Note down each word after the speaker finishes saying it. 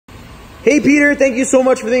Hey Peter, thank you so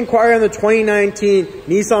much for the inquiry on the 2019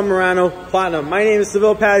 Nissan Murano Platinum. My name is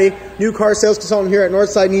Seville Patty, new car sales consultant here at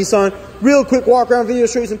Northside Nissan. Real quick walk around video,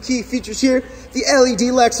 show you some key features here. The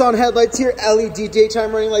LED Lexon headlights here, LED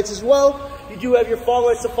daytime running lights as well. You do have your fog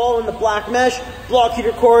lights to follow in the black mesh, block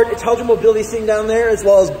heater cord, intelligent mobility sitting down there, as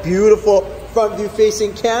well as beautiful front view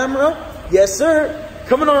facing camera. Yes sir.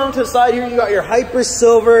 Coming on to the side here, you got your hyper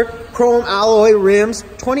silver chrome alloy rims,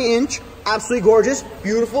 20-inch. Absolutely gorgeous,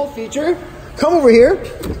 beautiful feature. Come over here.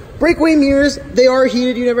 Breakaway mirrors, they are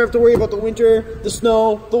heated. You never have to worry about the winter, the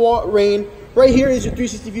snow, the rain. Right here is your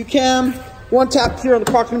 360 view cam. One tap here on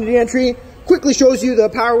the proximity entry. Quickly shows you the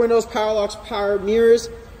power windows, power locks, power mirrors,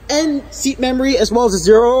 and seat memory, as well as the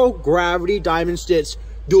zero gravity diamond stitch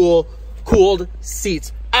dual cooled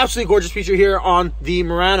seats. Absolutely gorgeous feature here on the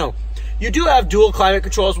Murano. You do have dual climate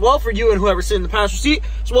control as well for you and whoever sits in the passenger seat,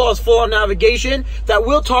 as well as full-on navigation that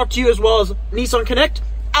will talk to you, as well as Nissan Connect,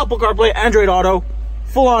 Apple CarPlay, Android Auto,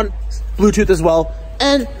 full-on Bluetooth as well,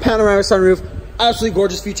 and panoramic sunroof. Absolutely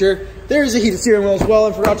gorgeous feature. There is a heated steering wheel as well,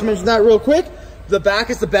 and forgot to mention that real quick. The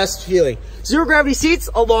back is the best feeling. Zero gravity seats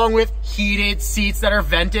along with heated seats that are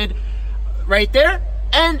vented right there,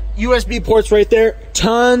 and USB ports right there.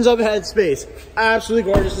 Tons of headspace.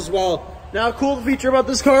 Absolutely gorgeous as well. Now, a cool feature about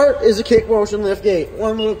this car is a kick motion lift gate.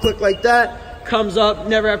 One little click like that, comes up,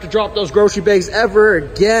 never have to drop those grocery bags ever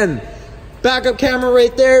again. Backup camera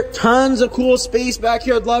right there, tons of cool space back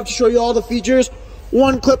here. I'd love to show you all the features.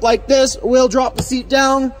 One clip like this will drop the seat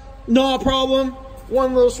down, no problem.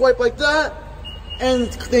 One little swipe like that, and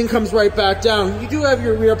the thing comes right back down. You do have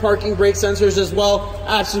your rear parking brake sensors as well.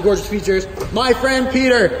 Absolutely gorgeous features. My friend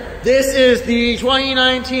Peter, this is the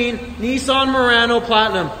 2019 Nissan Murano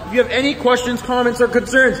Platinum. If you have any questions, comments, or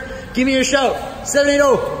concerns, give me a shout.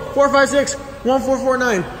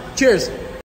 780-456-1449. Cheers.